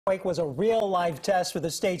Quake was a real live test for the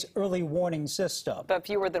state's early warning system. But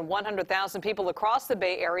fewer than 100,000 people across the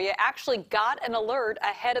Bay Area actually got an alert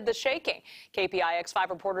ahead of the shaking. KPIX 5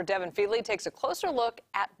 reporter Devin Feely takes a closer look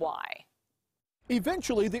at why.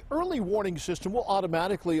 Eventually, the early warning system will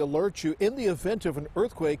automatically alert you in the event of an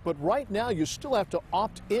earthquake, but right now you still have to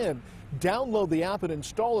opt in, download the app and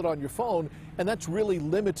install it on your phone, and that's really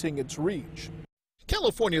limiting its reach.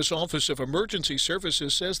 California's Office of Emergency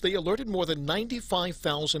Services says they alerted more than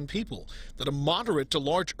 95,000 people that a moderate to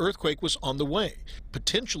large earthquake was on the way,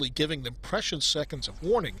 potentially giving them precious seconds of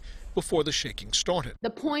warning before the shaking started. The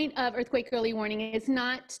point of earthquake early warning is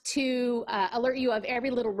not to alert you of every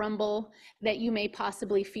little rumble that you may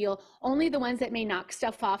possibly feel, only the ones that may knock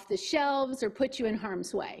stuff off the shelves or put you in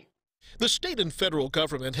harm's way. The state and federal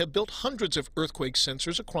government have built hundreds of earthquake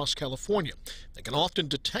sensors across California. They can often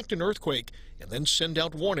detect an earthquake and then send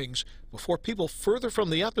out warnings before people further from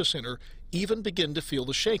the epicenter even begin to feel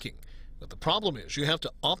the shaking. But the problem is you have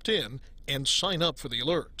to opt in and sign up for the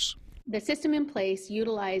alerts. The system in place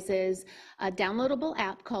utilizes a downloadable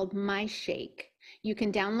app called My Shake. You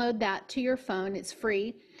can download that to your phone. It's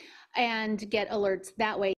free, and get alerts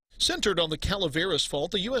that way. Centered on the Calaveras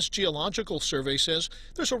fault, the U.S. Geological Survey says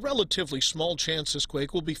there's a relatively small chance this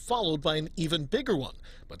quake will be followed by an even bigger one.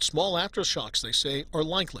 But small aftershocks, they say, are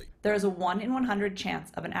likely. There is a 1 in 100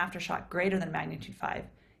 chance of an aftershock greater than magnitude 5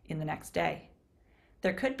 in the next day.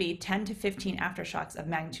 There could be 10 to 15 aftershocks of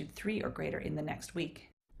magnitude 3 or greater in the next week.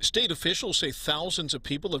 State officials say thousands of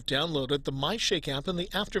people have downloaded the MyShake app in the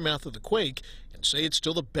aftermath of the quake and say it's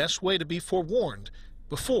still the best way to be forewarned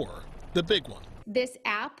before the big one. This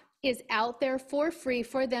app is out there for free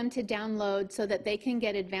for them to download so that they can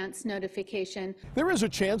get advance notification. There is a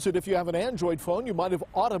chance that if you have an Android phone, you might have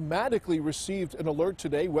automatically received an alert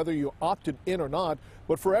today, whether you opted in or not.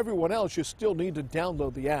 But for everyone else, you still need to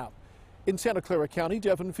download the app. In Santa Clara County,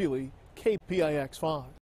 Devin Feely, KPIX 5.